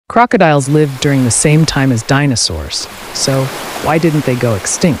Crocodiles lived during the same time as dinosaurs, so why didn't they go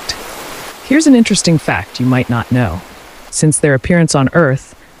extinct? Here's an interesting fact you might not know. Since their appearance on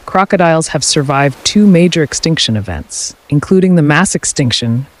Earth, crocodiles have survived two major extinction events, including the mass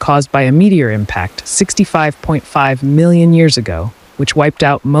extinction caused by a meteor impact 65.5 million years ago, which wiped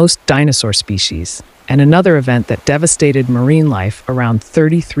out most dinosaur species, and another event that devastated marine life around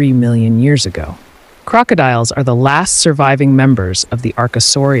 33 million years ago. Crocodiles are the last surviving members of the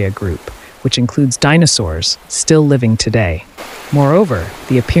Archosauria group, which includes dinosaurs still living today. Moreover,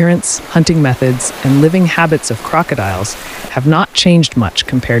 the appearance, hunting methods, and living habits of crocodiles have not changed much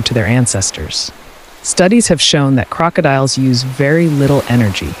compared to their ancestors. Studies have shown that crocodiles use very little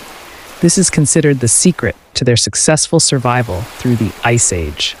energy. This is considered the secret to their successful survival through the Ice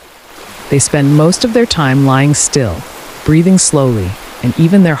Age. They spend most of their time lying still, breathing slowly, and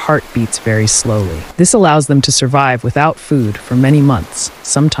even their heart beats very slowly. This allows them to survive without food for many months,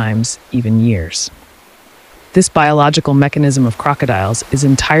 sometimes even years. This biological mechanism of crocodiles is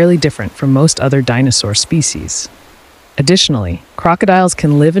entirely different from most other dinosaur species. Additionally, crocodiles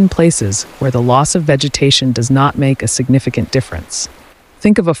can live in places where the loss of vegetation does not make a significant difference.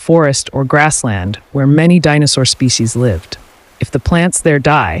 Think of a forest or grassland where many dinosaur species lived. If the plants there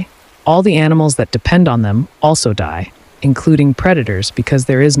die, all the animals that depend on them also die, including predators, because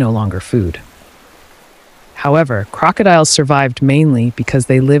there is no longer food. However, crocodiles survived mainly because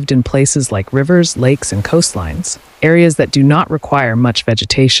they lived in places like rivers, lakes, and coastlines, areas that do not require much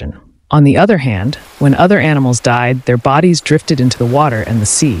vegetation. On the other hand, when other animals died, their bodies drifted into the water and the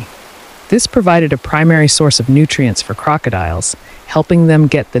sea. This provided a primary source of nutrients for crocodiles, helping them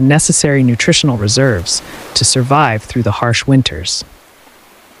get the necessary nutritional reserves to survive through the harsh winters.